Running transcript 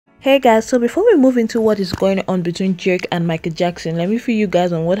Hey guys, so before we move into what is going on between Drake and Michael Jackson, let me fill you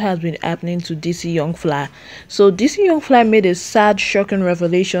guys on what has been happening to dcyoungfly. So dcyoungfly made a sad, shocking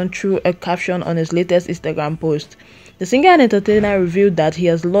revelation through a caption on his latest Instagram post. The singer and entertainer revealed that he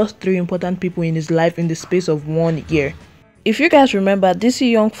has lost 3 important people in his life in the space of 1 year. If you guys remember,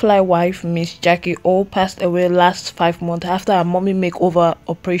 dcyoungfly wife Miss Jackie O passed away last 5 months after a mommy makeover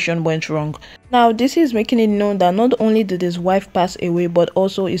operation went wrong. Now this is making it known that not only did his wife pass away but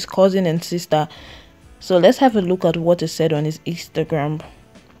also his cousin and sister. So let's have a look at what is said on his Instagram.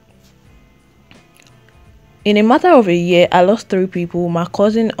 In a matter of a year, I lost 3 people: my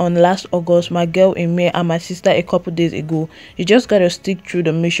cousin on last August, my girl in May, and my sister a couple days ago. You just gotta stick through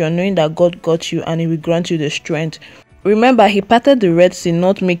the mission, knowing that God got you and He will grant you the strength. Remember, He parted the Red Sea,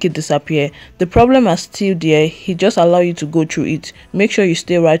 not make it disappear. The problem is still there. He just allow you to go through it. Make sure you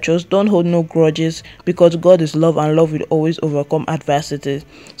stay righteous. Don't hold no grudges, because God is love and love will always overcome adversity.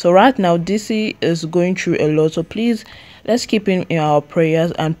 So right now, DC is going through a lot. So please, let's keep him in our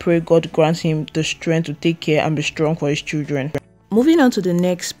prayers and pray God grants him the strength to take care and be strong for his children. Moving on to the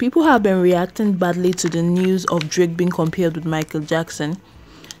next, people have been reacting badly to the news of Drake being compared with Michael Jackson.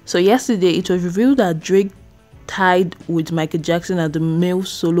 So yesterday, it was revealed that Drake tied with Michael Jackson as the male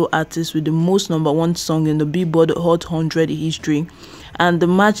solo artist with the most #1 song in the Billboard Hot 100 history, and the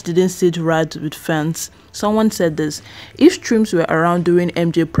match didn't sit right with fans. Someone said this: if streams were around during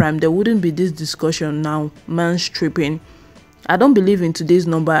MJ Prime, there wouldn't be this discussion now. Man stripping. I don't believe in today's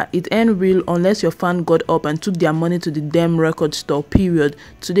number. It ain't real unless your fan got up and took their money to the damn record store, period.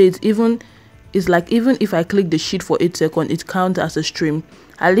 Today it's like even if I click the shit for 8 seconds, it counts as a stream.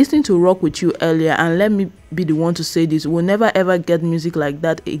 I listened to Rock With You earlier, and let me be the one to say this: we'll never ever get music like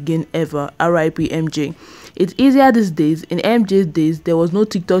that again ever. RIP MJ. It's easier these days. In MJ's days, there was no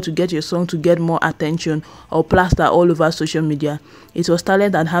TikTok to get your song to get more attention or plaster all over social media. It was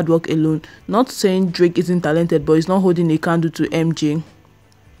talent and hard work alone. Not saying Drake isn't talented, but he's not holding a candle to MJ.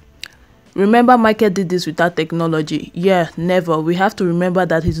 Remember, Michael did this without technology. Yeah, never. We have to remember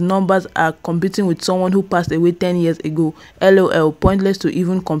that his numbers are competing with someone who passed away 10 years ago. LOL, pointless to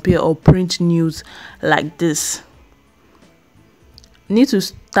even compare or print news like this. Need to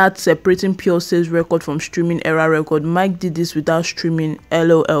start separating pure sales record from streaming era record. Mike did this without streaming.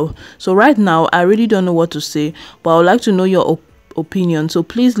 LOL. So right now, I really don't know what to say, but I would like to know your opinion, so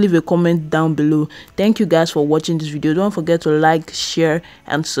please leave a comment down below. Thank you guys for watching this video. Don't forget to like, share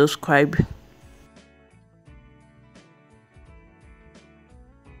and subscribe.